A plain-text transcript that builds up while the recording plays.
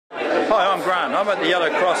Hi, I'm Grant. I'm at the Yellow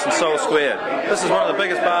Cross in Seoul Square. This is one of the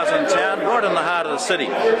biggest bars in town, right in the heart of the city.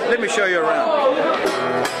 Let me show you around.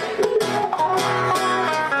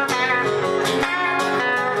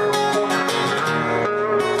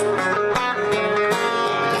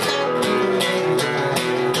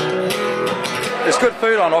 There's good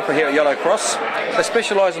food on offer here at Yellow Cross. They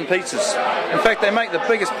specialise in pizzas. In fact, they make the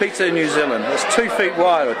biggest pizza in New Zealand. It's 2 feet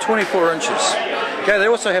wide or 24 inches. Okay, they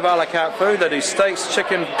also have a la carte food. They do steaks,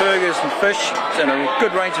 chicken, burgers and fish, and a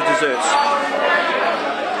good range of desserts.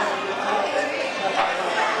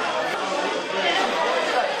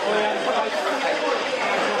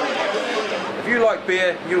 If you like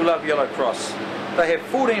beer, you'll love Yellow Cross. They have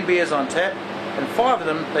 14 beers on tap, and 5 of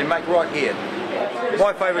them they make right here.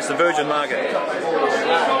 My favourite's the Virgin Lager.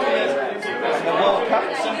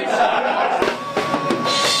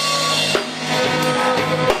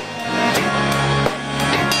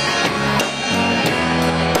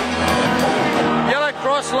 Yellow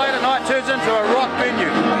Cross late at night turns into a rock venue.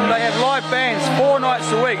 They have live bands 4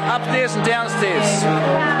 nights a week, upstairs and downstairs.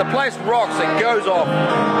 The place rocks, it goes off.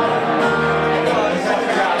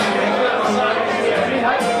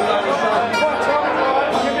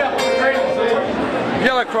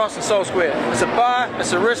 Yellow Cross in Seoul Square. It's a bar,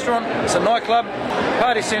 it's a restaurant, it's a nightclub,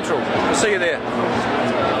 party central. We'll see you there.